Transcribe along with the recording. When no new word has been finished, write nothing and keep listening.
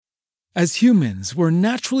As humans, we're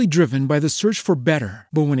naturally driven by the search for better.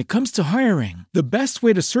 But when it comes to hiring, the best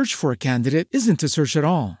way to search for a candidate isn't to search at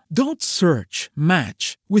all. Don't search,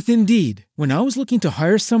 match with Indeed. When I was looking to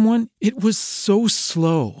hire someone, it was so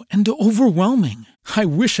slow and overwhelming. I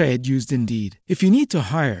wish I had used Indeed. If you need to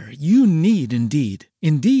hire, you need Indeed.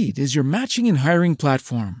 Indeed is your matching and hiring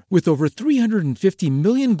platform with over 350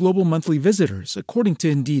 million global monthly visitors, according to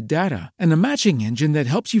Indeed data, and a matching engine that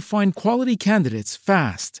helps you find quality candidates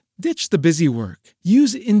fast. Ditch the busy work.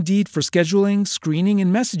 Use Indeed for scheduling, screening,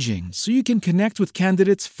 and messaging so you can connect with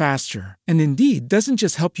candidates faster. And Indeed doesn't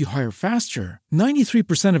just help you hire faster.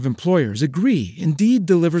 93% of employers agree Indeed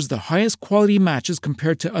delivers the highest quality matches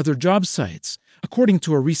compared to other job sites, according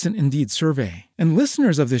to a recent Indeed survey. And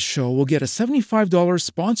listeners of this show will get a $75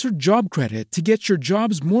 sponsored job credit to get your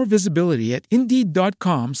jobs more visibility at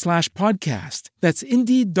Indeed.com/podcast. That's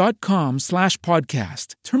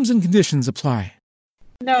Indeed.com/podcast. Terms and conditions apply.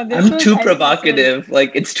 No, I'm too provocative.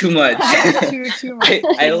 Like, it's too much. too much.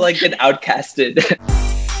 I like get outcasted.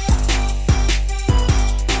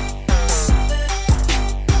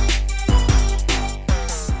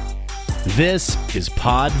 This is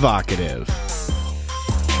Podvocative.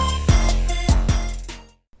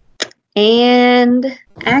 And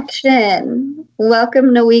action.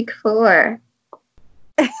 Welcome to week 4.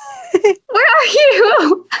 Where are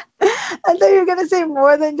you? I thought you were going to say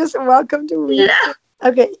more than just welcome to week 4.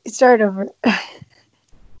 Okay, start over.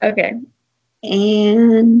 Okay.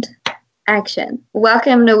 And action.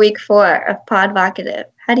 Welcome to week 4 of Podvocative.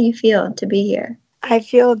 How do you feel to be here? I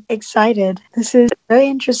feel excited. This is a very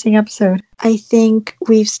interesting episode. I think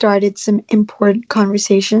we've started some important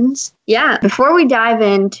conversations. Yeah. Before we dive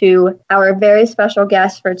into our very special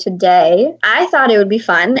guest for today, I thought it would be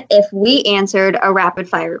fun if we answered a rapid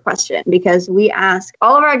fire question, because we ask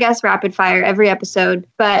all of our guests rapid fire every episode,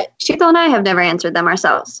 but Sheetal and I have never answered them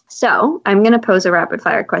ourselves. So I'm going to pose a rapid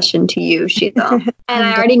fire question to you, Sheetal. And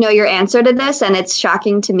I already know your answer to this, and it's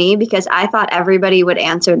shocking to me because I thought everybody would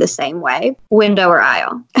answer the same way. Window or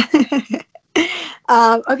aisle?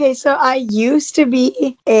 Okay, so I used to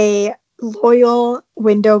be a loyal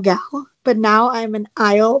window gal, but now I'm an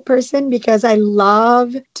aisle person because I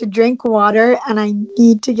love to drink water and I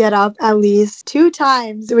need to get up at least 2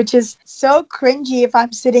 times, which is so cringy if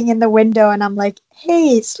I'm sitting in the window and I'm like,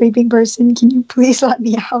 hey, sleeping person, can you please let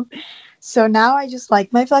me out? So now I just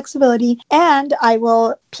like my flexibility, and I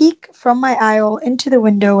will peek from my aisle into the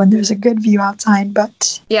window when there's a good view outside.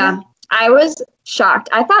 But yeah. I was shocked.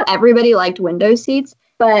 I thought everybody liked window seats,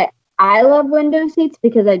 but I love window seats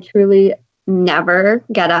because I truly never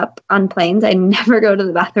get up on planes. I never go to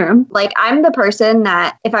the bathroom. Like, I'm the person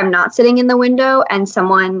that if I'm not sitting in the window and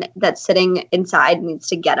someone that's sitting inside needs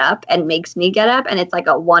to get up and makes me get up and it's like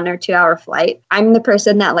a 1 or 2 hour flight, I'm the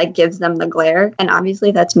person that like gives them the glare. And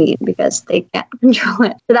obviously that's me because they can't control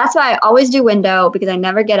it. So that's why I always do window, because I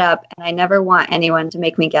never get up and I never want anyone to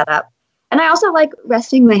make me get up. And I also like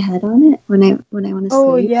resting my head on it when I want to sleep.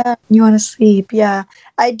 Oh, yeah. You want to sleep. Yeah.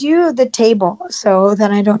 I do the table, so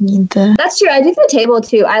then I don't need the... That's true. I do the table,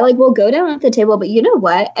 too. I will go down at the table, but you know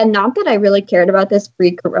what? And not that I really cared about this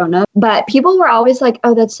pre-corona, but people were always like,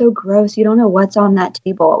 oh, that's so gross. You don't know what's on that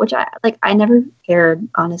table, which I never cared,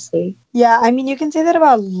 honestly. Yeah, I mean, you can say that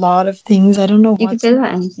about a lot of things. I don't know. You can say that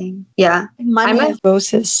about anything. Yeah. Money is the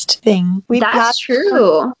grossest thing. That's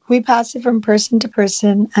true. We pass it from person to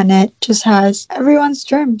person, and it just has everyone's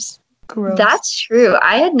germs. Gross. That's true.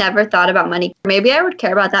 I had never thought about money. Maybe I would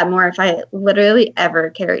care about that more if I literally ever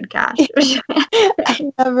carried cash.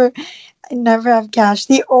 I never have cash.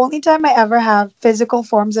 The only time I ever have physical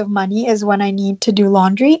forms of money is when I need to do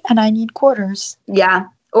laundry and I need quarters. Yeah.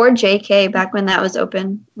 Or JK back when that was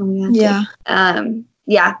open. Yeah.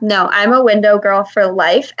 Yeah, no, I'm a window girl for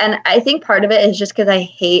life. And I think part of it is just because I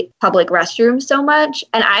hate public restrooms so much.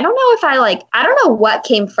 And I don't know if I don't know what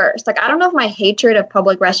came first. Like, I don't know if my hatred of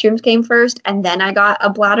public restrooms came first and then I got a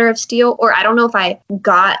bladder of steel, or I don't know if I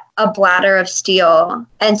got a bladder of steel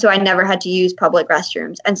and so I never had to use public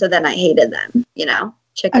restrooms. And so then I hated them, you know?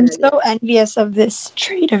 I'm so envious of this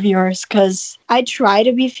trait of yours because I try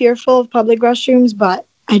to be fearful of public restrooms, but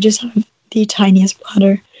I just have the tiniest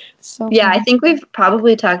bladder. So yeah, I think we've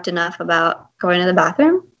probably talked enough about going to the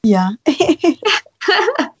bathroom. Yeah.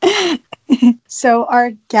 So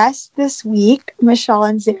our guests this week, Michelle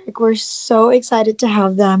and Zarek, we're so excited to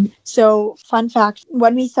have them. So fun fact,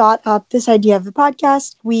 when we thought up this idea of the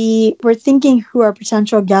podcast, we were thinking who our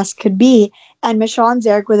potential guests could be. And Michelle and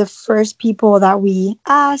Zarek were the first people that we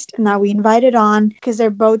asked and that we invited on because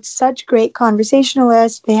they're both such great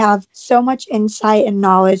conversationalists. They have so much insight and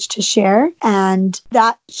knowledge to share. And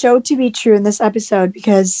that showed to be true in this episode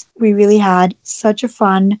because we really had such a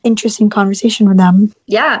fun, interesting conversation with them.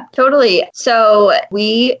 Yeah, totally. So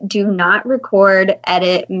we do not record,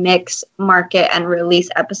 edit, mix, market, and release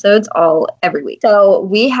episodes every week. So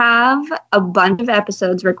we have a bunch of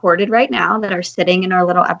episodes recorded right now that are sitting in our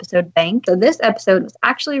little episode bank. So this episode was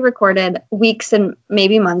actually recorded weeks and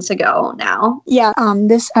maybe months ago now. Yeah,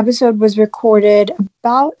 this episode was recorded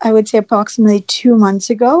about, I would say, approximately 2 months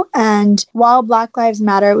ago. And while Black Lives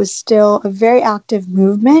Matter was still a very active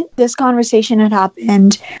movement, this conversation had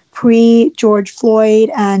happened pre-George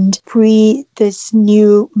Floyd and pre this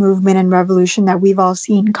new movement and revolution that we've all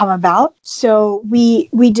seen come about. So we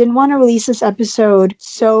didn't want to release this episode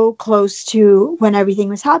so close to when everything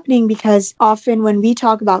was happening because often when we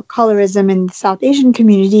talk about colorism in the South Asian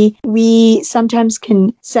community, we sometimes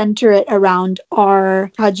can center it around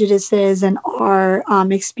our prejudices and our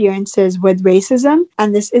experiences with racism.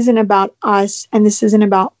 And this isn't about us, and this isn't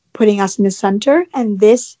about putting us in the center. And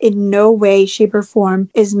this in no way, shape, or form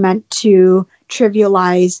is meant to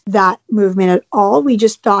trivialize that movement at all. We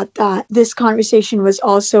just thought that this conversation was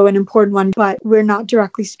also an important one, but we're not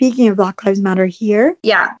directly speaking of Black Lives Matter here.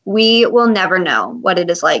 Yeah, we will never know what it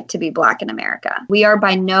is like to be Black in America. We are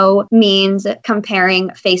by no means comparing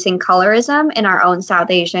facing colorism in our own South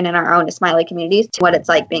Asian and our own Ismaili communities to what it's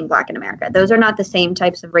like being Black in America. Those are not the same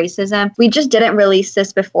types of racism. We just didn't release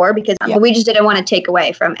this before because we just didn't want to take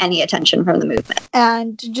away from any attention from the movement.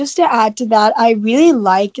 And just to add to that, I really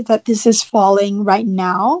like that this is falling right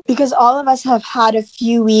now because all of us have had a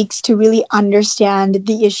few weeks to really understand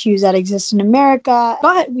the issues that exist in America.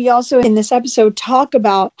 But we also in this episode talk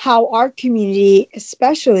about how our community,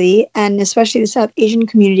 especially the South Asian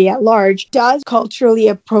community at large, does culturally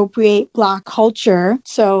appropriate Black culture.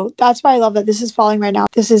 So that's why I love that this is falling right now.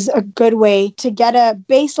 This is a good way to get a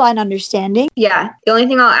baseline understanding. Yeah. The only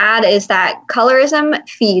thing I'll add is that colorism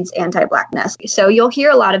feeds anti-Blackness. So you'll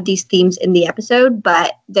hear a lot of these themes in the episode,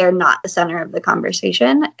 but they're not the center of the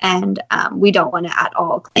conversation. And we don't want to at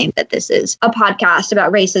all claim that this is a podcast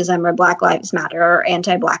about racism or Black Lives Matter or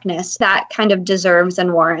anti-Blackness. That kind of deserves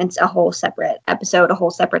and warrants a whole separate episode, a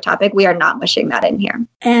whole separate topic. We are not mushing that in here.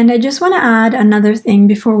 And I just want to add another thing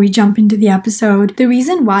before we jump into the episode. The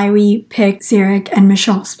reason why we picked Zarek and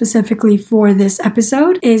Michelle specifically for this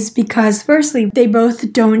episode is because, firstly, they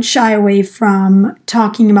both don't shy away from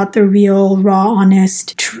talking about the real, raw,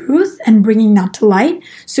 honest truth and bringing that to light.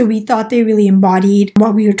 So we thought they really embodied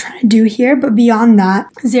what we were trying to do here. But beyond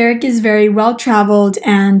that, Zarek is very well-traveled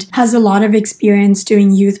and has a lot of experience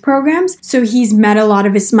doing youth programs. So he's met a lot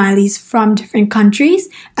of Ismailis from different countries.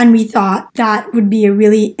 And we thought that would be a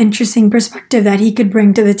really interesting perspective that he could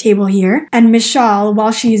bring to the table here. And Michelle,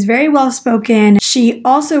 while she is very well-spoken, she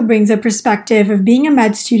also brings a perspective of being a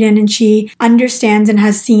med student, and she understands and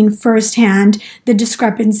has seen firsthand the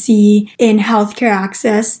discrepancy in healthcare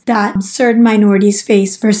access that certain minorities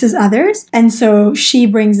face versus others. And so she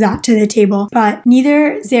brings that to the table. But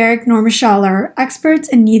neither Zarek nor Michelle are experts,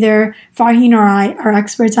 and neither Farheen or I are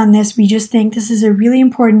experts on this. We just think this is a really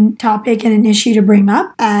important topic and an issue to bring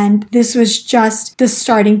up. And this was just the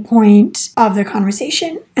starting point of the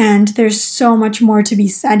conversation. And there's so much more to be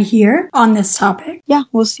said here on this topic. Yeah,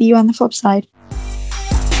 we'll see you on the flip side.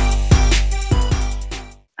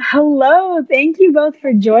 Hello, thank you both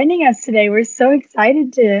for joining us today. We're so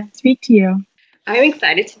excited to speak to you. I'm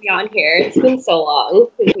excited to be on here. It's been so long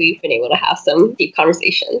since we've been able to have some deep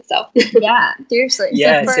conversations. So yeah, seriously.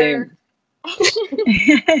 Yeah, so same.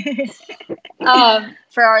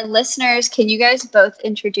 For our listeners, can you guys both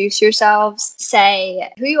introduce yourselves,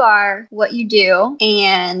 say who you are, what you do,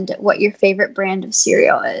 and what your favorite brand of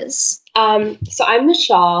cereal is? So I'm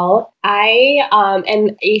Michelle. I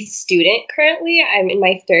am a student currently. I'm in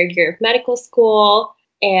my third year of medical school.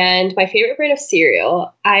 And my favorite brand of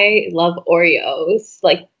cereal, I love Oreos.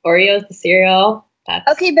 Like Oreos, the cereal.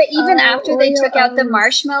 Okay, but even after they took out the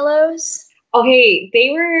marshmallows? Okay,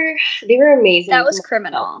 they were amazing. That was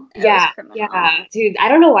criminal. Yeah, dude. I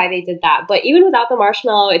don't know why they did that, but even without the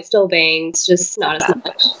marshmallow, it still bangs. Just not as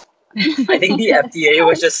much. I think the FDA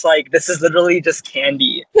was just like, this is literally just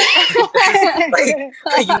candy. So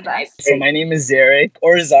my name is Zarek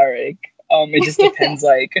or Zarek. It just depends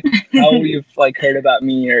like how you've like heard about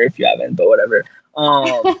me or if you haven't, but whatever.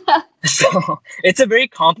 So it's a very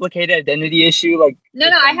complicated identity issue. Like No,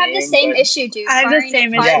 I have the same issue, dude. I have the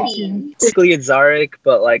same Yeah. issue. basically it's Zarek,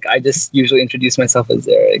 but like I just usually introduce myself as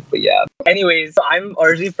Zarek. But yeah. Anyways, I'm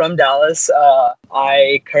originally from Dallas.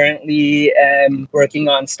 I currently am working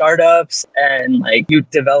on startups and like youth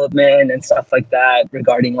development and stuff like that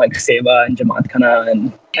regarding like Seba and Jamaat Khana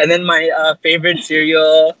and then my favorite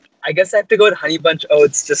cereal. I guess I have to go with Honey Bunch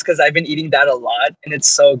Oats just because I've been eating that a lot and it's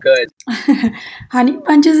so good. Honey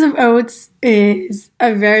Bunches of Oats is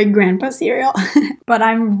a very grandpa cereal, but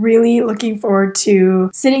I'm really looking forward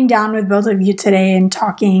to sitting down with both of you today and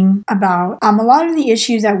talking about a lot of the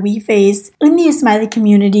issues that we face in the Ismaili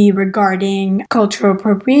community regarding cultural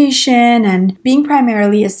appropriation and being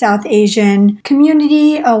primarily a South Asian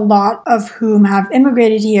community, a lot of whom have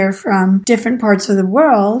immigrated here from different parts of the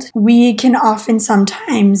world. We can often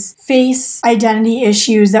sometimes face identity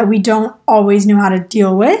issues that we don't always know how to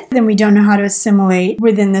deal with and we don't know how to assimilate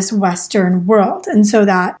within this Western world. And so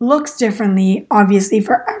that looks differently, obviously,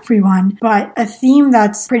 for everyone. But a theme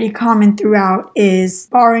that's pretty common throughout is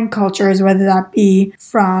borrowing cultures, whether that be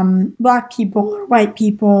from Black people or white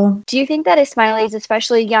people. Do you think that Ismailis,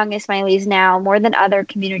 especially young Ismailis now, more than other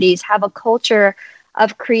communities, have a culture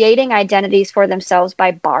of creating identities for themselves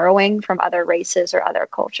by borrowing from other races or other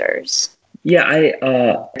cultures? Yeah,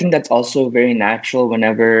 I think that's also very natural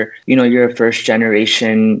whenever, you're a first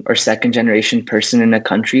generation or second generation person in a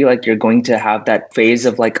country, like you're going to have that phase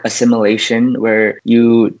of like assimilation where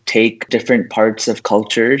you take different parts of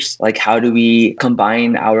cultures. Like how do we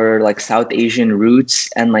combine our like South Asian roots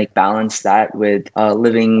and like balance that with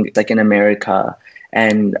living like in America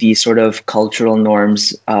and the sort of cultural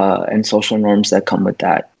norms and social norms that come with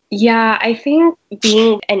that? Yeah, I think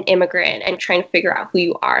being an immigrant and trying to figure out who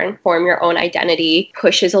you are and form your own identity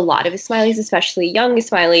pushes a lot of Ismailis, especially young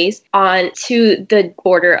Ismailis, onto the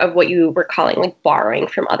border of what you were calling like borrowing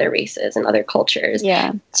from other races and other cultures.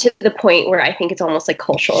 Yeah. To the point where I think it's almost like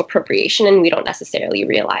cultural appropriation and we don't necessarily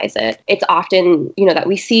realize it. It's often, that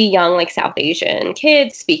we see young like South Asian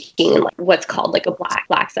kids speaking in like what's called like a black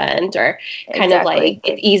accent or kind of like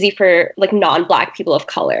it's easy for like non-Black people of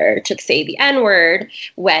color to say the N-word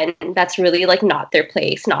when that's really like not their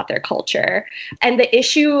place, not their culture. And the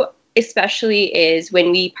issue especially is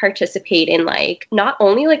when we participate in like not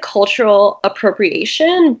only like cultural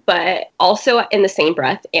appropriation, but also in the same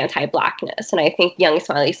breath anti-Blackness. And I think young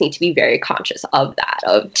Ismailis need to be very conscious of that.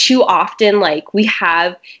 Of too often, like we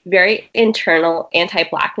have very internal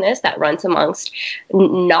anti-Blackness that runs amongst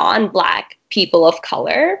non-Black people of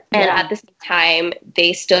color, and at the same time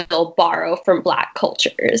they still borrow from Black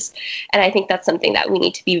cultures. And I think that's something that we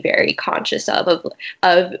need to be very conscious of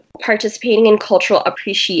participating in cultural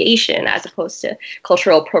appreciation as opposed to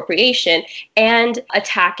cultural appropriation and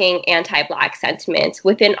attacking anti-Black sentiments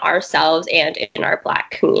within ourselves and in our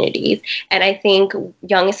Black communities. And I think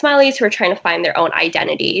young Ismailis who are trying to find their own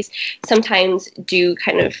identities sometimes do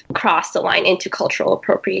kind of cross the line into cultural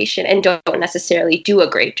appropriation and don't necessarily do a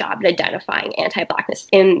great job at identifying anti-Blackness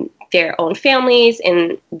in their own families,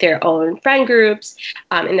 in their own friend groups,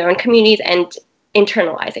 in their own communities, and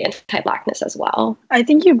internalize anti-Blackness as well. I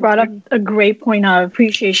think you brought up a great point of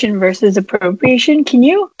appreciation versus appropriation. Can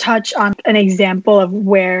you touch on an example of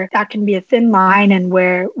where that can be a thin line and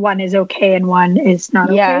where one is okay and one is not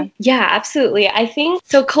okay? Yeah, absolutely. I think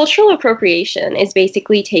so. Cultural appropriation is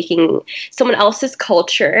basically taking someone else's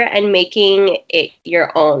culture and making it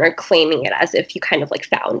your own or claiming it as if you kind of like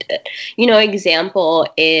found it. Example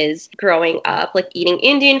is growing up, like eating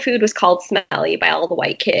Indian food was called smelly by all the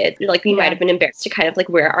white kids. Like we might have been embarrassed to kind of like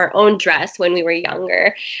wear our own dress when we were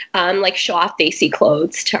younger, like show off desi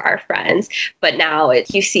clothes to our friends. But now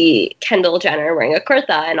you see Kendall Jenner wearing a kurta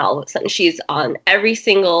and all of a sudden she's on every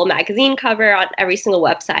single magazine cover, on every single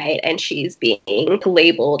website, and she's being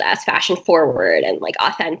labeled as fashion forward and like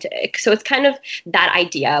authentic. So it's kind of that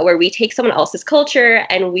idea where we take someone else's culture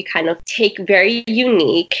and we kind of take very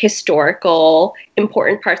unique, historical,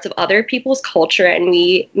 important parts of other people's culture and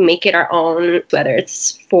we make it our own, whether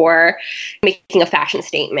it's for making a fashion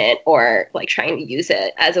statement or like trying to use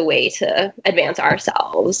it as a way to advance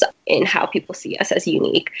ourselves in how people see us as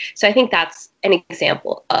unique. So I think that's an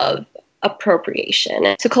example of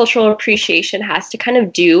appropriation. So cultural appreciation has to kind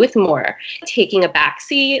of do with more taking a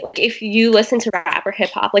backseat. If you listen to rap or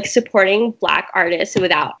hip hop, like supporting Black artists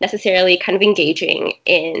without necessarily kind of engaging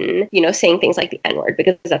in, saying things like the N-word,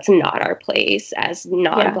 because that's not our place as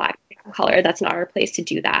non-Black color. That's not our place to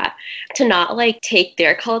do that. To not like take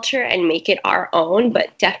their culture and make it our own,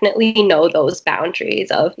 but definitely know those boundaries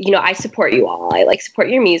of, you know, I support you all. I like support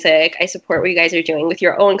your music. I support what you guys are doing with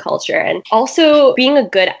your own culture. And also being a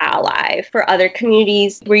good ally for other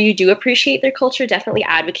communities where you do appreciate their culture, definitely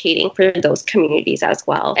advocating for those communities as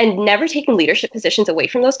well. And never taking leadership positions away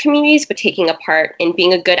from those communities, but taking a part in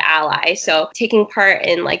being a good ally. So taking part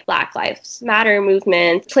in like Black Lives Matter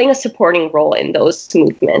movements, playing a supporting role in those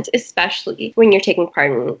movements, especially when you're taking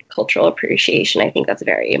part in cultural appreciation. I think that's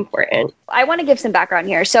very important. I want to give some background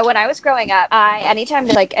here. So when I was growing up, anytime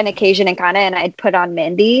there's like an occasion in Ghana and I'd put on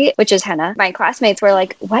mehndi, which is henna, my classmates were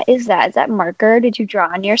like, what is that? Is that marker? Did you draw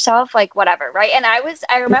on yourself? Like whatever, right? And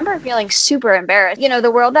I remember feeling super embarrassed. You know,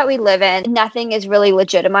 the world that we live in, nothing is really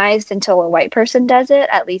legitimized until a white person does it,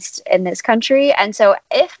 at least in this country. And so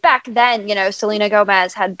if back then, you know, Selena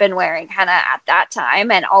Gomez had been wearing henna at that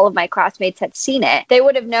time and all of my classmates had seen it, they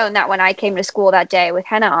would have known that when I came to school that day with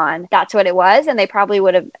henna on, that's what it was. And they probably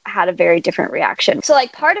would have had a very different reaction. So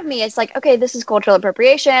like part of me is like, okay, this is cultural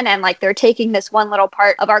appropriation and like they're taking this one little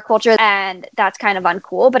part of our culture and that's kind of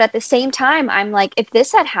uncool. But at the same time, I'm like, if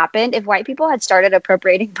this had happened, if white people had started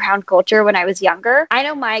appropriating brown culture when I was younger, I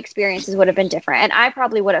know my experiences would have been different and I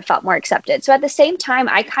probably would have felt more accepted. So at the same time,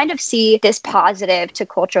 I kind of see this positive to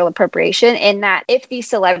cultural appropriation in that if these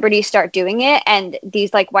celebrities start doing it and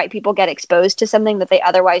these like white people get exposed to something that they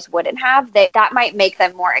otherwise wouldn't have, that might make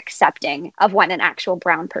them more accepting of when an actual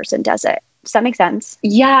brown person does it. Does that make sense?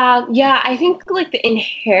 Yeah. I think like the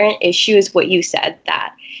inherent issue is what you said,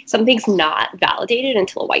 that something's not validated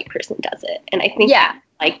until a white person does it. And I think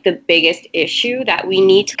like the biggest issue that we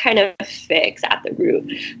need to kind of fix at the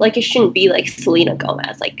root. Like it shouldn't be like Selena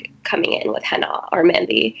Gomez like coming in with henna or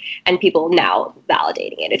mehndi and people now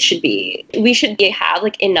validating it. It should be, we should have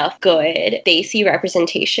like enough good Desi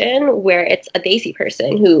representation where it's a Desi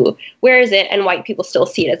person who wears it and white people still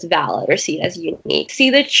see it as valid or see it as unique.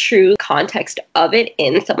 See the true context of it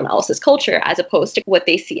in someone else's culture as opposed to what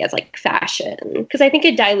they see as like fashion. Because I think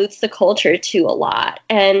it dilutes the culture too a lot.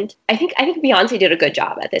 And I think Beyonce did a good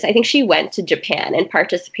job at this. I think she went to Japan and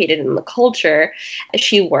participated in the culture.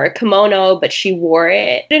 She wore a kimono, but she wore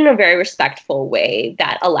it in a very respectful way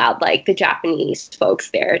that allowed like the Japanese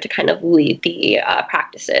folks there to kind of lead the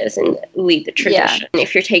practices and lead the tradition. And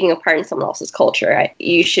if you're taking a part in someone else's culture,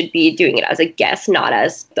 you should be doing it as a guest, not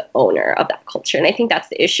as the owner of that culture. And I think that's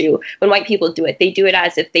the issue. When white people do it, they do it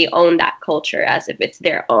as if they own that culture, as if it's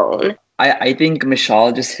their own. I think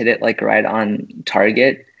Michelle just hit it like right on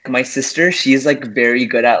target. My sister, she's like very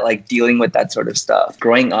good at like dealing with that sort of stuff.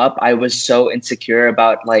 Growing up, I was so insecure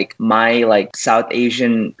about like my like South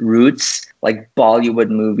Asian roots, like Bollywood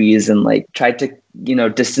movies, and like tried to, you know,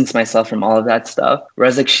 distance myself from all of that stuff.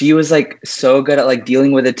 Whereas like she was like so good at like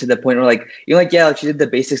dealing with it to the point where like, you know, like, yeah, like she did the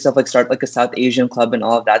basic stuff, like start like a South Asian club and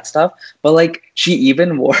all of that stuff. But like she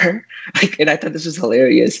even wore like, and I thought this was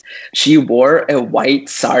hilarious, she wore a white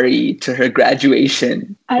sari to her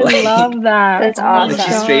graduation. I like, love that. That's awesome. Like,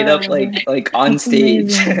 she straight up like on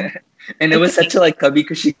stage. And it was such a like Kabhi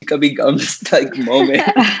Khushi Kabhi Gums like moment.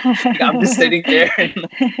 Like, I'm just sitting there. And,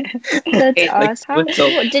 that's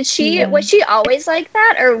awesome. Was she always like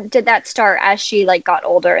that, or did that start as she like got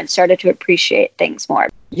older and started to appreciate things more?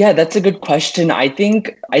 Yeah, that's a good question. I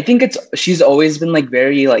think she's always been like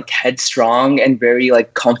very like headstrong and very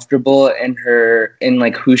like comfortable in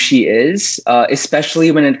like who she is,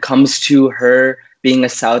 especially when it comes to her being a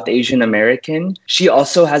South Asian American. She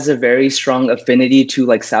also has a very strong affinity to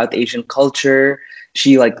like South Asian culture.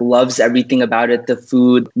 She like loves everything about it, the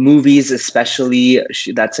food, movies especially.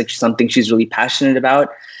 That's like something she's really passionate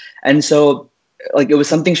about. And so like it was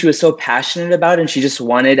something she was so passionate about, and she just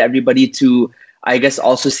wanted everybody to, I guess,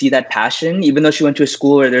 also see that passion, even though she went to a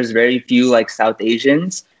school where there's very few like South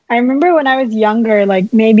Asians. I remember when I was younger,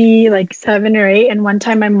 like maybe like 7 or 8, and one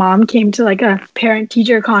time my mom came to like a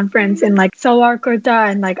parent-teacher conference in like Salwar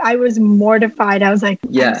Kurta, and like I was mortified. I was like,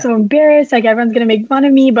 I'm so embarrassed. Like everyone's gonna make fun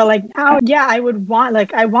of me. But like now, I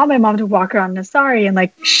want my mom to walk around in a sari and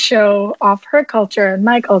like show off her culture and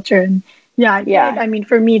my culture. And I mean,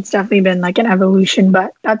 for me, it's definitely been like an evolution.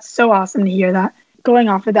 But that's so awesome to hear that. Going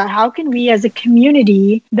off of that, how can we as a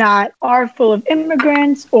community that are full of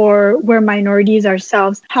immigrants or we're minorities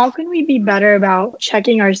ourselves, how can we be better about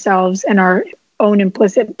checking ourselves and our own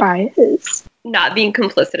implicit biases? Not being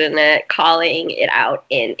complicit in it, calling it out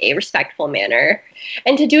in a respectful manner,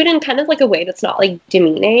 and to do it in kind of like a way that's not like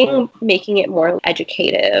demeaning, making it more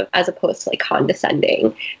educative as opposed to like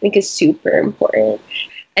condescending, I think is super important.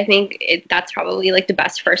 I think that's probably like the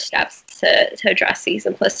best first steps to address these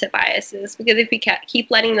implicit biases, because if we keep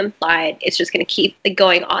letting them slide, it's just going to keep like,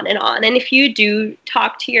 going on and on. And if you do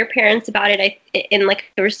talk to your parents about it in like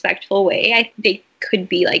a respectful way, they could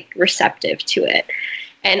be like receptive to it.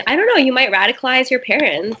 And I don't know, you might radicalize your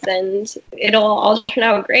parents and it'll all turn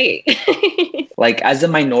out great. Like as a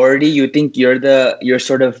minority, you think you're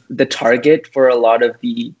sort of the target for a lot of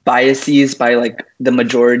the biases by like the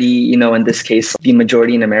majority, you know, in this case, the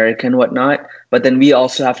majority in America and whatnot. But then we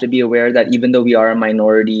also have to be aware that even though we are a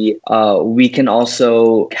minority, we can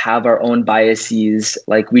also have our own biases.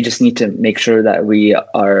 Like we just need to make sure that we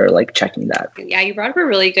are like checking that. Yeah, you brought up a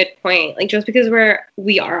really good point. Like just because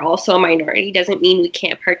we are also a minority doesn't mean we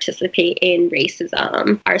can't participate in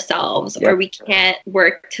racism ourselves, or we can't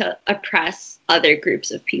work to oppress other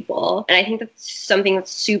groups of people. And I think that's something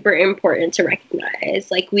that's super important to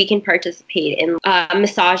recognize. Like we can participate in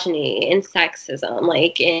misogyny, in sexism,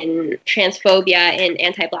 like in transphobia and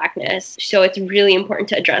anti-Blackness. So it's really important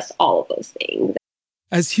to address all of those things.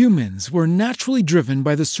 As humans, we're naturally driven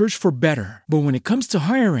by the search for better. But when it comes to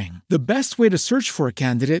hiring, the best way to search for a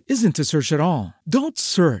candidate isn't to search at all. Don't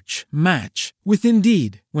search, match with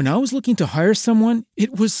Indeed. When I was looking to hire someone,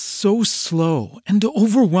 it was so slow and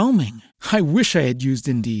overwhelming. I wish I had used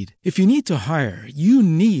Indeed. If you need to hire, you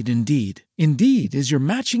need Indeed. Indeed is your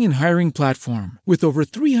matching and hiring platform with over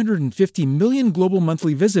 350 million global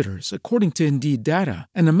monthly visitors, according to Indeed data,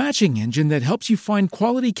 and a matching engine that helps you find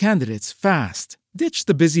quality candidates fast. Ditch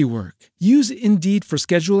the busy work. Use Indeed for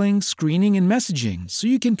scheduling, screening, and messaging so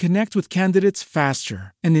you can connect with candidates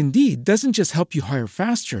faster. And Indeed doesn't just help you hire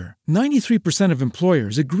faster. 93% of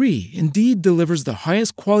employers agree Indeed delivers the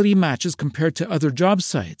highest quality matches compared to other job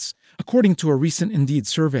sites, according to a recent Indeed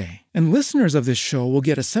survey. And listeners of this show will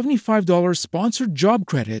get a $75 sponsored job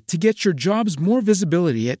credit to get your jobs more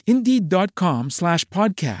visibility at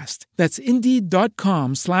Indeed.com/podcast. That's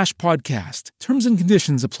Indeed.com/podcast. Terms and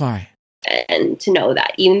conditions apply. And to know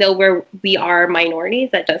that even though we are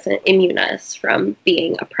minorities, that doesn't immune us from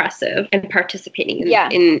being oppressive and participating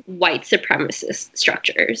in white supremacist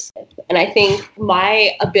structures. And I think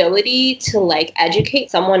my ability to like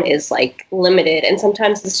educate someone is like limited, and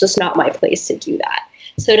sometimes it's just not my place to do that.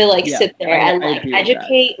 So to like sit there and like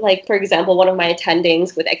educate, like for example, one of my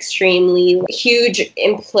attendings with extremely huge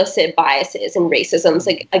implicit biases and racisms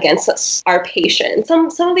like against us, our patients.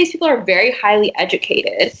 Some of these people are very highly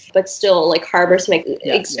educated, but still like harbor some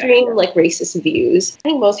extreme like racist views. I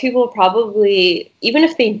think most people probably, even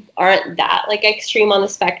if they aren't that like extreme on the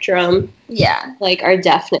spectrum, like are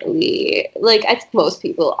definitely like I think most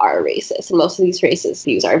people are racist, and most of these racist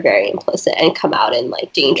views are very implicit and come out in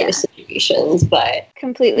like dangerous situations. But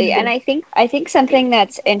completely. And I think something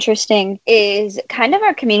that's interesting is kind of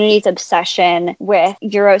our community's obsession with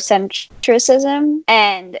Eurocentrism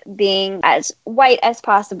and being as white as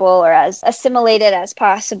possible or as assimilated as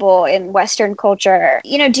possible in Western culture.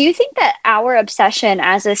 You know, do you think that our obsession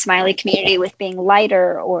as a Smiley community with being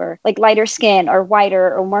lighter or like lighter skin or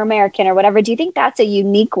whiter or more American or whatever, do you think that's a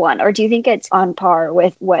unique one, or do you think it's on par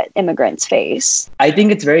with what immigrants face? I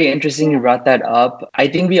think it's very interesting you brought that up. I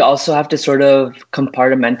think we also have to sort of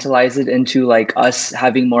compartmentalize it into like us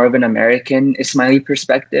having more of an American Ismaili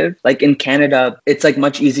perspective. Like in Canada, it's like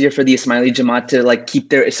much easier for the Ismaili Jamaat to like keep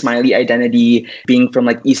their Ismaili identity being from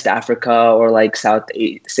like East Africa or like South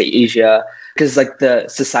Asia. Because like the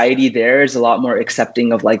society there is a lot more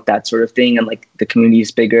accepting of like that sort of thing, and like the community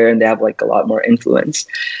is bigger and they have like a lot more influence.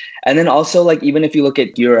 And then also, like, even if you look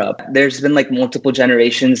at Europe, there's been like multiple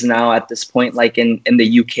generations now at this point, like in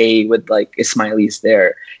the UK with like Ismailis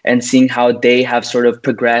there, and seeing how they have sort of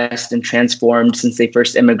progressed and transformed since they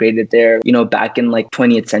first immigrated there, you know, back in like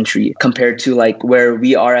 20th century compared to like where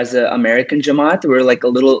we are as an American Jamaat. We're like a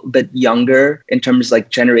little bit younger in terms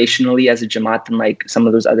like generationally as a Jamaat than like some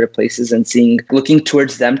of those other places, and looking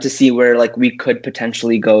towards them to see where like we could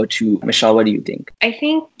potentially go to. Michelle, what do you think? I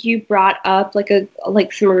think you brought up like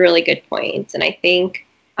some really good points, and I think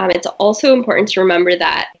it's also important to remember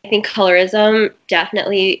that I think colorism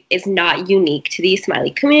definitely is not unique to the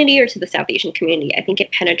Ismaili community or to the South Asian community. I think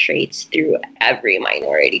it penetrates through every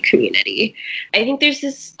minority community. I think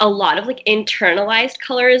there's a lot of like internalized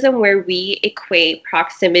colorism where we equate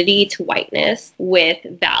proximity to whiteness with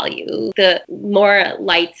value. The more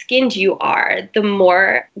light-skinned you are, the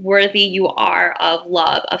more worthy you are of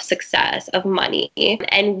love, of success, of money.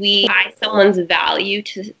 And we tie someone's value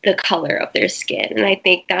to the color of their skin. And I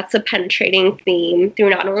think that's a penetrating theme through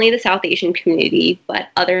not only the South Asian community, community, but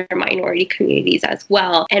other minority communities as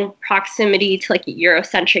well. And proximity to like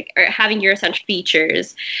Eurocentric or having Eurocentric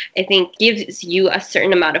features, I think gives you a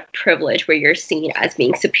certain amount of privilege where you're seen as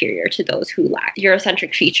being superior to those who lack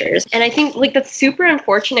Eurocentric features. And I think like that's super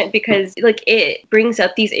unfortunate because like it brings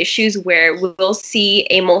up these issues where we'll see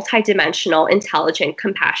a multidimensional, intelligent,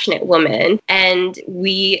 compassionate woman and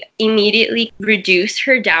we immediately reduce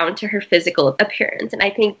her down to her physical appearance. And I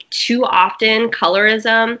think too often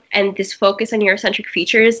colorism and this focus on Eurocentric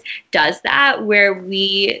features does that, where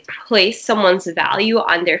we place someone's value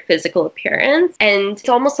on their physical appearance. And it's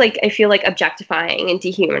almost like I feel like objectifying and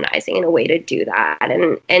dehumanizing in a way to do that.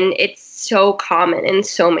 And it's so common in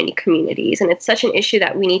so many communities. And it's such an issue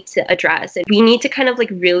that we need to address. And we need to kind of like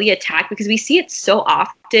really attack because we see it so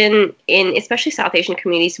often in especially South Asian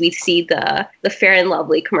communities. We see the Fair and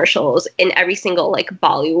Lovely commercials in every single like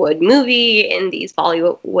Bollywood movie, in these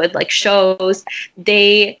Bollywood like shows.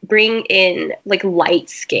 They bring in like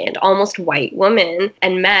light-skinned, almost white women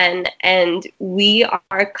and men, and we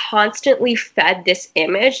are constantly fed this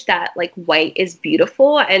image that like white is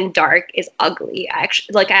beautiful and dark is ugly. I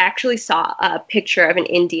actually saw a picture of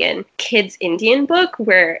an kids Indian book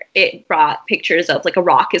where it brought pictures of like a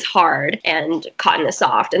rock is hard and cotton is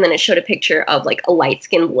soft. And then it showed a picture of like a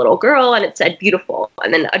light-skinned little girl and it said beautiful.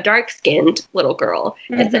 And then a dark-skinned little girl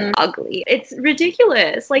and it said ugly. It's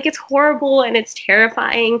ridiculous. Like it's horrible and it's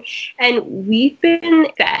terrifying. And we've been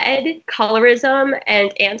fed colorism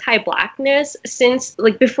and anti-Blackness since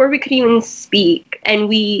like before we could even speak. And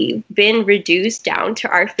we've been reduced down to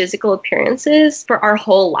our physical appearances for our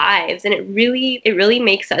whole lives. And it really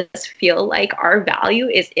makes us feel like our value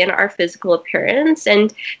is in our physical appearance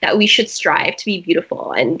and that we should strive to be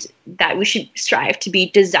beautiful and that we should strive to be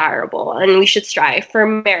desirable and we should strive for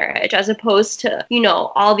marriage as opposed to, you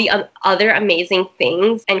know, all the other amazing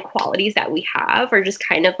things and qualities that we have are just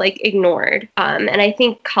kind of like ignored. And I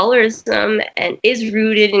think colorism is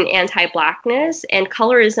rooted in anti-Blackness, and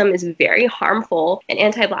colorism is very harmful and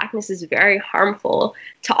anti-Blackness is very harmful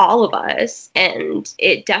to all of us. And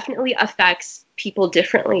it definitely affects people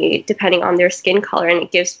differently depending on their skin color, and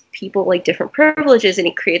it gives people like different privileges, and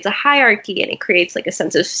it creates a hierarchy, and it creates like a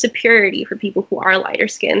sense of superiority for people who are lighter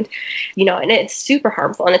skinned, you know, and it's super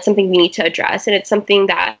harmful, and it's something we need to address, and it's something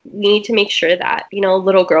that we need to make sure that, you know,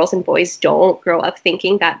 little girls and boys don't grow up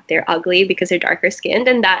thinking that they're ugly because they're darker skinned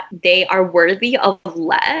and that they are worthy of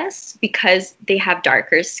less because they have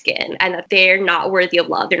darker skin, and that they're not worthy of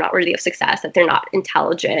love, they're not worthy of success, that they're not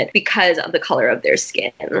intelligent because of the color of their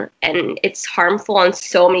skin. And it's harmful in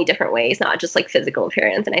so many different ways, not just like physical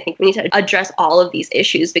appearance. And I think we need to address all of these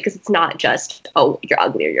issues because it's not just, oh, you're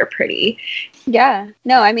ugly or you're pretty. Yeah,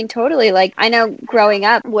 no, I mean, totally. Like, I know growing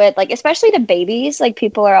up with, like, especially the babies, like,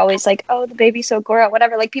 people are always like, oh, the baby's so gorgeous,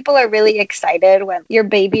 whatever. Like, people are really excited when your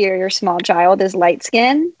baby or your small child is light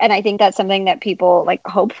skinned. And I think that's something that people, like,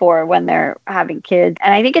 hope for when they're having kids.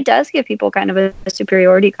 And I think it does give people kind of a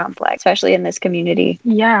superiority complex, especially in this community.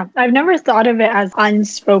 Yeah, I've never thought of it as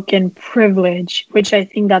unspoken privilege, which I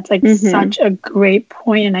think that's, like, such a great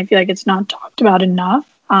point. And I feel like it's not talked about enough.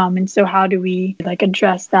 And so how do we like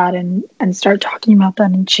address that and start talking about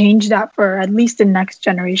that and change that for at least the next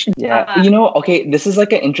generation? Yeah, you know, okay, this is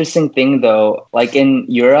like an interesting thing though. Like in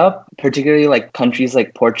Europe, particularly like countries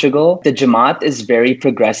like Portugal, the Jamaat is very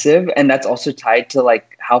progressive, and that's also tied to like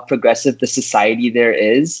how progressive the society there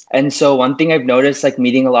is. And so one thing I've noticed, like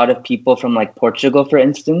meeting a lot of people from like Portugal, for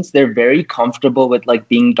instance, they're very comfortable with like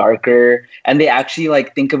being darker, and they actually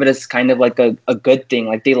like think of it as kind of like a good thing.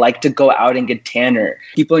 Like they like to go out and get tanner.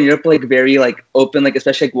 People in Europe are like very like open, like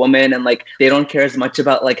especially like women, and like they don't care as much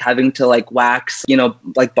about like having to like wax, you know,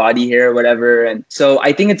 like body hair or whatever. And so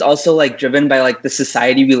I think it's also like driven by like the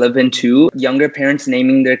society we live in too. Younger parents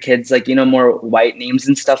naming their kids like, you know, more white names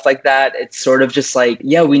and stuff like that. It's sort of just like,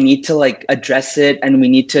 yeah, we need to like address it, and we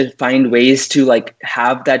need to find ways to like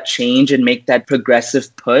have that change and make that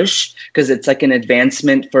progressive push, because it's like an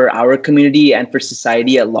advancement for our community and for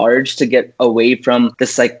society at large to get away from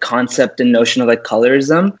this like concept and notion of like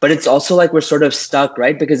colorism. But it's also like we're sort of stuck,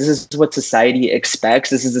 right? Because this is what society expects.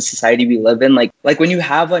 This is the society we live in. Like when you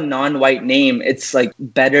have a non-white name, it's like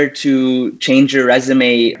better to change your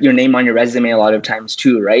name on your resume a lot of times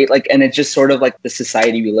too, right? Like, and it's just sort of like the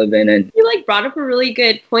society we live in. And you like brought up a really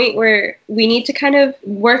good point where we need to kind of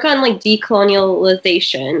work on like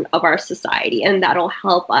decolonialization of our society, and that'll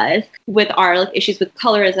help us with our like issues with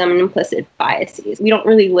colorism and implicit biases. We don't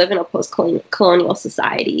really live in a post-colonial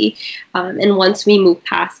society, and once we move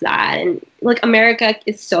past that and like America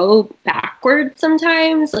is so backward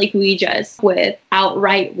sometimes. Like we just, with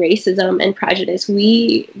outright racism and prejudice,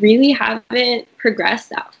 we really haven't progressed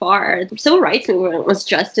that far. The civil rights movement was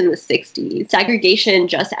just in the 60s. Segregation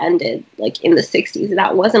just ended like in the 60s.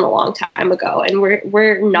 That wasn't a long time ago. And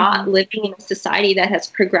we're not living in a society that has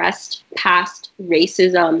progressed past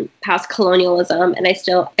racism, past colonialism. And I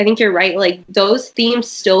think you're right. Like those themes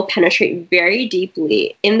still penetrate very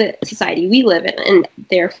deeply in the society we live in, and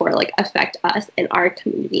therefore like affect us and our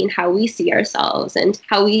community and how we see ourselves and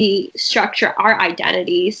how we structure our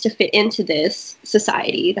identities to fit into this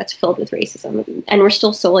society that's filled with racism. And we're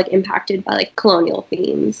still so like impacted by like colonial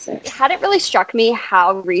themes. It hadn't really struck me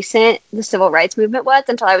how recent the civil rights movement was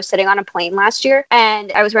until I was sitting on a plane last year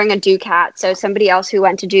and I was wearing a Duke hat. So somebody else who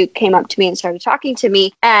went to Duke came up to me and started talking to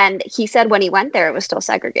me. And he said when he went there, it was still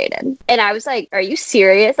segregated. And I was like, are you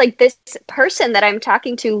serious? Like this person that I'm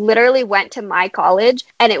talking to literally went to my college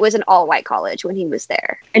and it was an all white college when he was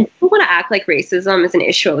there. And people want to act like racism is an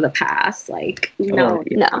issue of the past. Like, no.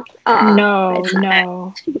 No.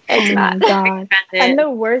 It's not. God. And the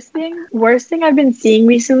worst thing I've been seeing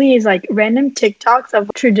recently is like random TikToks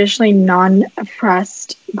of traditionally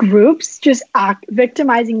non-oppressed groups just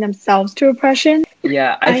victimizing themselves to oppression.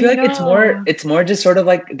 Yeah, I feel like it's more just sort of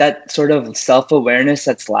like that sort of self-awareness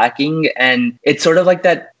that's lacking. And it's sort of like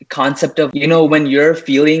that concept of, you know, when you're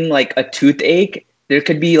feeling like a toothache, there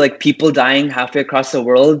could be like people dying halfway across the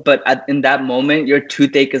world, but in that moment, your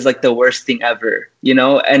toothache is like the worst thing ever, you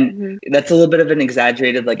know? And that's a little bit of an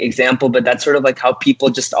exaggerated like example, but that's sort of like how people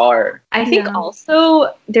just are. I think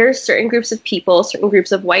also there's certain groups of people, certain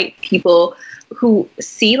groups of white people who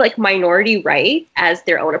see like minority right as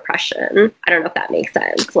their own oppression. I don't know if that makes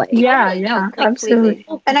sense. Like, yeah, absolutely.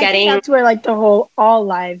 And I think that's where like the whole all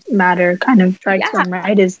lives matter kind of strikes from,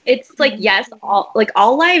 right? It's like, yes,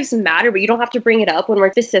 all lives matter, but you don't have to bring it up when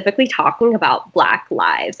we're specifically talking about Black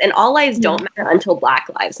lives. And all lives don't matter until Black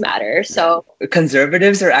lives matter. So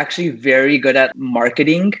conservatives are actually very good at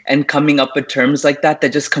marketing and coming up with terms like that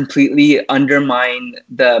just completely undermine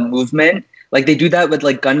the movement. Like they do that with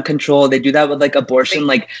like gun control. They do that with like abortion.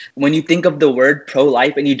 Like when you think of the word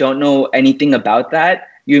pro-life and you don't know anything about that,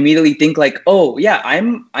 you immediately think like, oh yeah,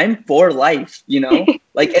 I'm for life, you know?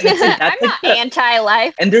 Like, and it's like, that's I'm not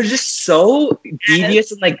anti-life. And they're just so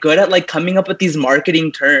devious and like good at like coming up with these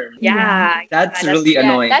marketing terms. Yeah. That's really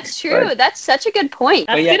annoying. That's true. But that's such a good point.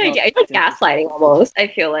 That's a good idea. It's like gaslighting almost, I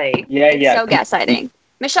feel like. Yeah. So gaslighting.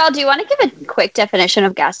 Michelle, do you want to give a quick definition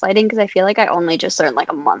of gaslighting? Because I feel like I only just learned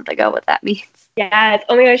like a month ago what that means. Yes.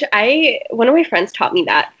 Oh my gosh. One of my friends taught me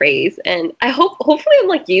that phrase, and hopefully I'm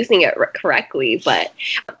like using it correctly, but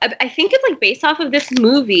I think it's like based off of this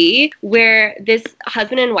movie where this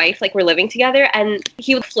husband and wife like were living together, and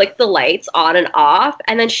he would flick the lights on and off,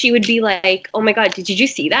 and then she would be like, oh my God, did you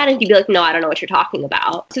see that? And he'd be like, no, I don't know what you're talking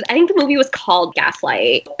about. So I think the movie was called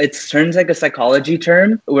Gaslight. It turns like a psychology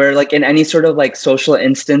term where like in any sort of like social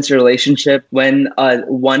instance or relationship, when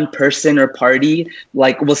one person or party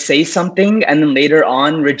like will say something and then later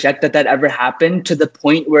on reject that ever happened, to the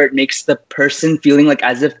point where it makes the person feeling like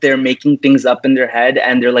as if they're making things up in their head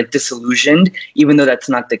and they're like disillusioned, even though that's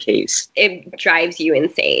not the case. It drives you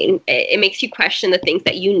insane. It makes you question the things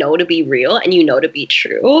that you know to be real and you know to be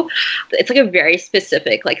true. It's like a very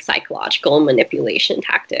specific like psychological manipulation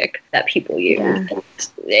tactic that people use. Yeah.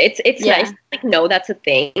 It's nice to like know that's a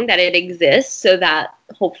thing, that it exists, so that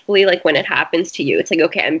hopefully like when it happens to you, it's like,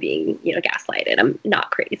 okay, I'm being, gaslighted. I'm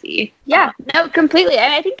not crazy. Yeah, no, completely.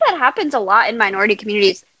 And I think that happens a lot in minority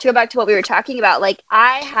communities. To go back to what we were talking about, like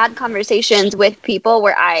I had conversations with people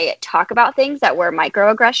where I talk about things that were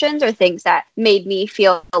microaggressions or things that made me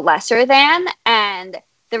feel lesser than, and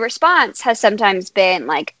the response has sometimes been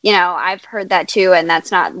like, I've heard that too, and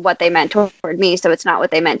that's not what they meant toward me, so it's not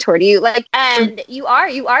what they meant toward you. Like, and you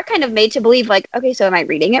are kind of made to believe like, okay, so am I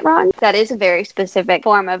reading it wrong? That is a very specific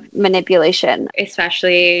form of manipulation.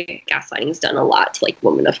 Especially gaslighting is done a lot to like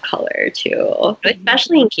women of color too,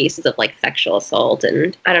 especially in cases of like sexual assault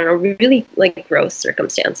and I don't know, really like gross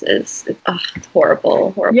circumstances. It's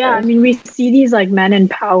horrible. Yeah, I mean, we see these like men in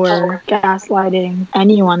power gaslighting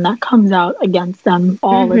anyone that comes out against them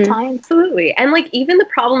all the time. Absolutely. And like even the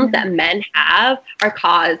problems that men have are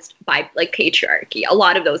caused by like patriarchy. A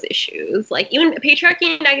lot of those issues, like even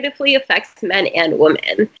patriarchy negatively affects men and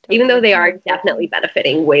women, even though they are definitely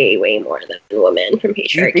benefiting way more than women from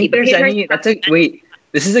patriarchy. Do you think there's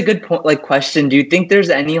This is a good point, like question. Do you think there's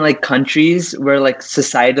any like countries where like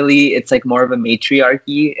societally it's like more of a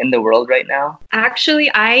matriarchy in the world right now?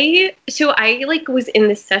 Actually, I like was in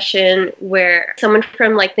this session where someone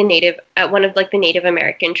from like one of like the Native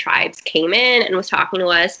American tribes came in and was talking to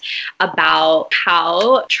us about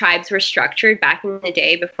how tribes were structured back in the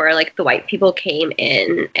day before like the white people came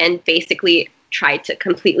in and basically tried to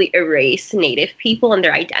completely erase Native people and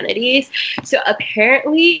their identities. So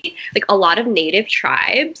apparently, like a lot of Native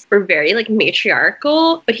tribes were very like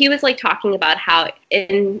matriarchal, but he was like talking about how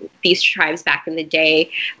in these tribes back in the day,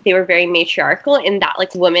 they were very matriarchal in that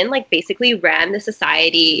like women like basically ran the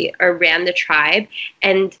society or ran the tribe,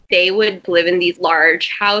 and they would live in these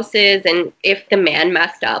large houses, and if the man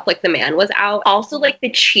messed up, like the man was out. Also, like the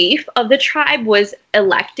chief of the tribe was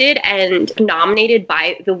elected and nominated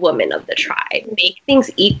by the women of the tribe. Make things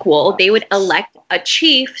equal, they would elect a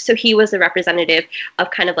chief, so he was a representative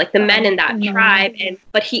of kind of like the men in that tribe,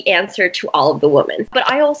 but he answered to all of the women. But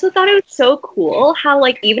I also thought it was so cool how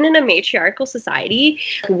like even in a matriarchal society,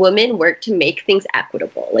 women work to make things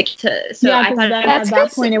equitable. I thought at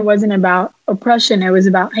that point it wasn't about oppression, it was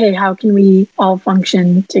about, hey, how can we all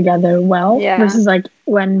function together well? Versus like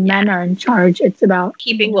when men are in charge, it's about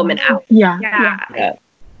keeping women out. Yeah.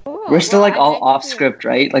 We're still like all off script,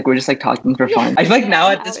 right? Like we're just like talking for fun. I feel like now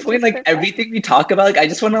at this point, like everything we talk about, like I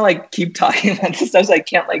just want to like keep talking about this stuff, so I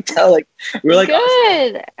can't like tell. Like we're like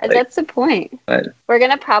good. That's the point. But we're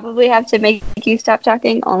gonna probably have to make you stop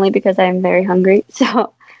talking only because I'm very hungry.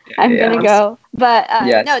 So I'm gonna go. But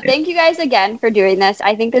thank you guys again for doing this.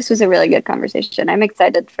 I think this was a really good conversation. I'm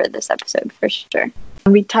excited for this episode for sure.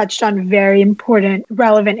 We touched on very important,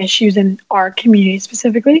 relevant issues in our community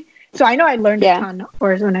specifically. So I know I learned a ton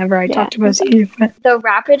whenever I talked about Steve. The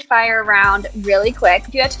rapid fire round, really quick.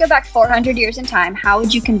 If you had to go back 400 years in time, how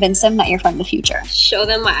would you convince them that you're from the future? Show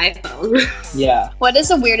them my iPhone. Yeah. What is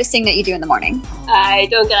the weirdest thing that you do in the morning? I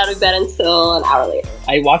don't get out of bed until an hour later.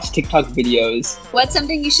 I watch TikTok videos. What's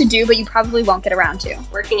something you should do but you probably won't get around to?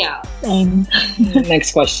 Working out.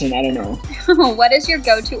 Next question. I don't know. What is your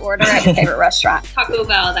go-to order at your favorite restaurant? Taco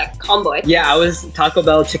Bell, that combo. Yeah, I was Taco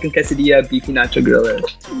Bell, chicken quesadilla, beefy nacho griller.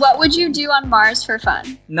 What would you do on Mars for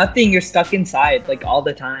fun? Nothing. You're stuck inside like all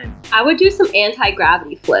the time. I would do some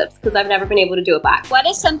anti-gravity flips because I've never been able to do it back. What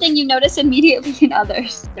is something you notice immediately in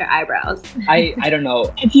others? Their eyebrows. I don't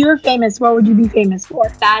know. If you were famous, what would you be famous for?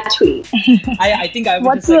 Bad tweet. I think I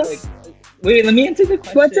would wait, let me answer the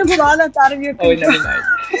question. What's a flaw that's out of your control? Oh, never mind.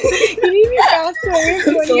 You need to be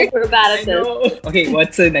faster when you're bad at this. Okay,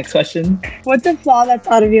 what's the next question? What's a flaw that's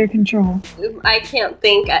out of your control? I can't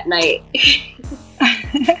think at night.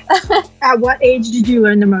 At what age did you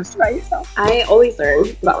learn the most about yourself? I always learn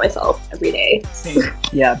about myself every day. Same.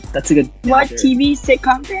 Yeah, that's a good What answer. TV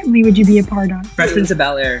sitcom family would you be a part of? Fresh Prince of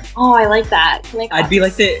Bel-Air. Oh, I like that. I'd be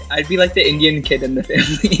like the Indian kid in the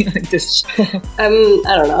family. Just I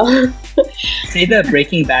don't know. say the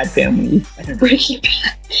Breaking Bad family. I don't know. Breaking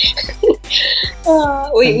Bad.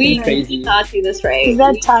 Wait, we did not do this right. Is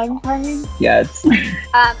that time for me? Yeah, it's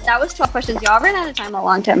that was 12 questions. Y'all ran out of time a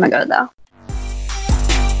long time ago, though.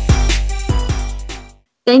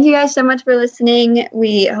 Thank you guys so much for listening.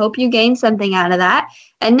 We hope you gained something out of that.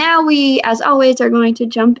 And now we, as always, are going to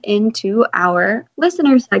jump into our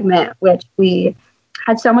listener segment, which we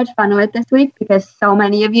had so much fun with this week because so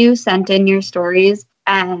many of you sent in your stories,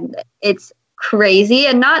 and it's crazy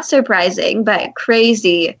and not surprising, but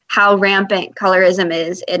crazy how rampant colorism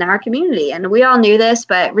is in our community. And we all knew this,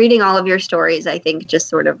 but reading all of your stories, I think, just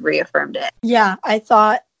sort of reaffirmed it. Yeah, I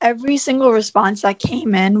thought every single response that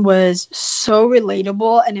came in was so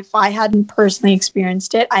relatable. And if I hadn't personally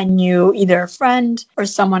experienced it, I knew either a friend or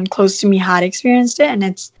someone close to me had experienced it. And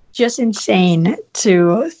it's just insane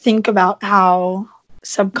to think about how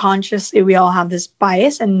subconsciously we all have this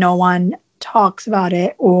bias and no one talks about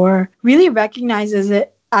it or really recognizes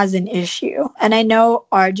it as an issue. And I know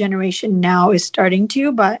our generation now is starting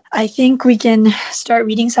to, but I think we can start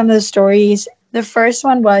reading some of the stories. The first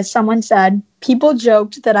one was someone said, people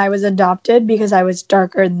joked that I was adopted because I was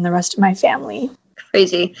darker than the rest of my family.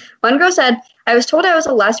 Crazy. One girl said, I was told I was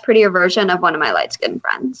a less prettier version of one of my light-skinned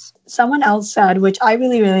friends. Someone else said, which I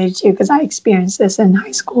really related to because I experienced this in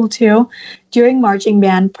high school too. During marching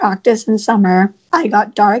band practice in summer, I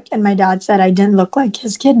got dark and my dad said I didn't look like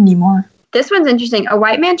his kid anymore. This one's interesting. A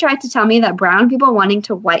white man tried to tell me that brown people wanting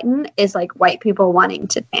to whiten is like white people wanting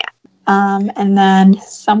to tan. And then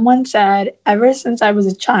someone said, ever since I was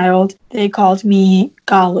a child, they called me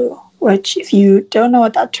Galu, which if you don't know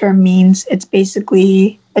what that term means, it's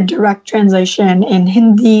basically a direct translation in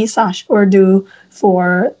Hindi/Urdu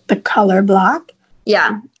for the color black.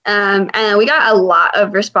 Yeah. And we got a lot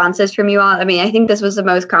of responses from you all. I mean, I think this was the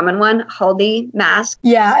most common one, haldi mask.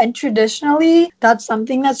 Yeah, and traditionally, that's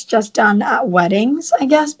something that's just done at weddings, I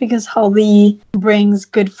guess, because haldi brings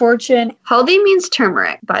good fortune. Haldi means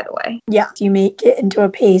turmeric, by the way. Yeah, you make it into a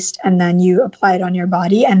paste and then you apply it on your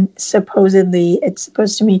body, and supposedly it's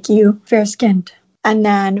supposed to make you fair-skinned. And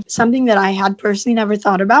then something that I had personally never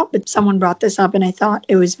thought about, but someone brought this up and I thought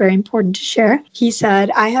it was very important to share. He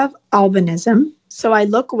said, I have albinism, so I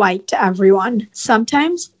look white to everyone.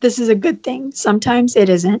 Sometimes this is a good thing. Sometimes it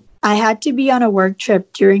isn't. I had to be on a work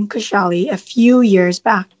trip during Khashali a few years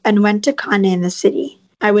back and went to Kane in the city.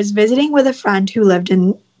 I was visiting with a friend who lived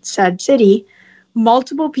in said city.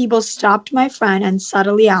 Multiple people stopped my friend and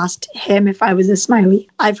subtly asked him if I was a smiley.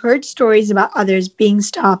 I've heard stories about others being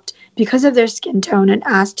stopped because of their skin tone and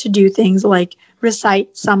asked to do things like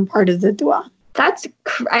recite some part of the dua.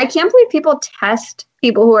 I can't believe people test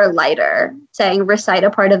people who are lighter, saying recite a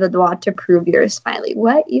part of the dua to prove you're a smiley.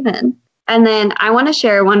 What even? And then I want to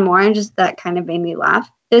share one more, and just that kind of made me laugh.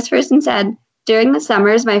 This person said, during the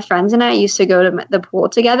summers, my friends and I used to go to the pool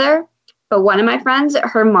together. But one of my friends,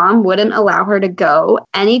 her mom wouldn't allow her to go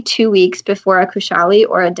any 2 weeks before a Khashali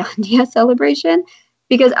or a Dandiya celebration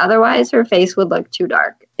because otherwise her face would look too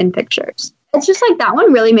dark in pictures. It's just like that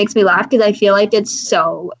one really makes me laugh because I feel like it's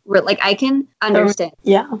so, like, I can understand.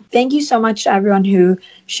 Yeah. Thank you so much to everyone who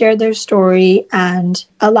shared their story and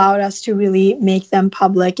allowed us to really make them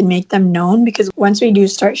public and make them known, because once we do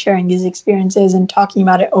start sharing these experiences and talking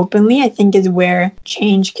about it openly, I think is where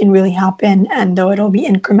change can really happen. And though it'll be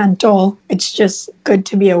incremental, it's just good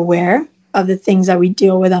to be aware of the things that we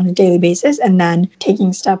deal with on a daily basis and then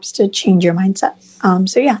taking steps to change your mindset.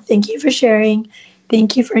 So yeah, thank you for sharing.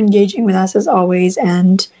 Thank you for engaging with us as always,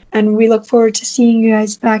 and we look forward to seeing you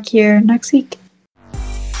guys back here next week.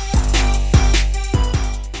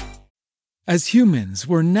 As humans,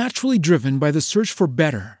 we're naturally driven by the search for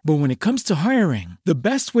better. But when it comes to hiring, the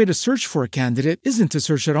best way to search for a candidate isn't to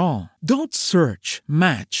search at all. Don't search,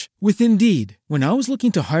 match with Indeed. When I was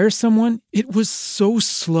looking to hire someone, it was so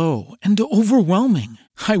slow and overwhelming.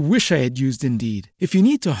 I wish I had used Indeed. If you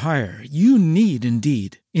need to hire, you need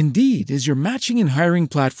Indeed. Indeed is your matching and hiring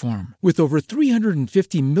platform with over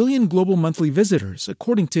 350 million global monthly visitors,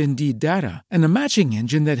 according to Indeed data, and a matching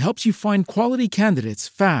engine that helps you find quality candidates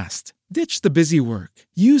fast. Ditch the busy work.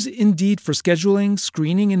 Use Indeed for scheduling,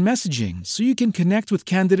 screening, and messaging so you can connect with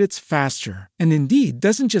candidates faster. And Indeed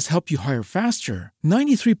doesn't just help you hire faster.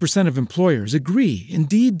 93% of employers agree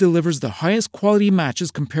Indeed delivers the highest quality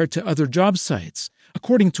matches compared to other job sites,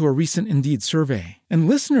 according to a recent Indeed survey. And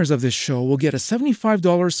listeners of this show will get a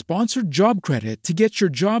 $75 sponsored job credit to get your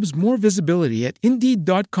jobs more visibility at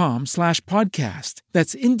Indeed.com/podcast.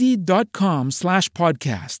 That's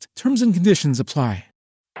Indeed.com/podcast. Terms and conditions apply.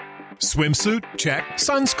 Swimsuit? Check.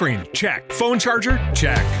 Sunscreen? Check. Phone charger?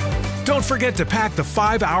 Check. Don't forget to pack the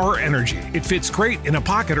 5-Hour Energy. It fits great in a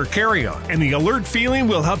pocket or carry-on, and the alert feeling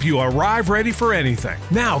will help you arrive ready for anything.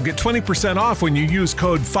 Now get 20% off when you use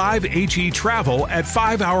code 5HETRAVEL at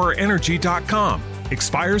 5hourenergy.com.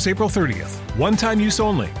 Expires April 30th. One-time use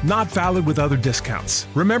only. Not valid with other discounts.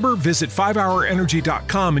 Remember, visit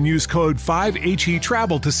 5hourenergy.com and use code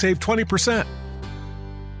 5HETRAVEL to save 20%.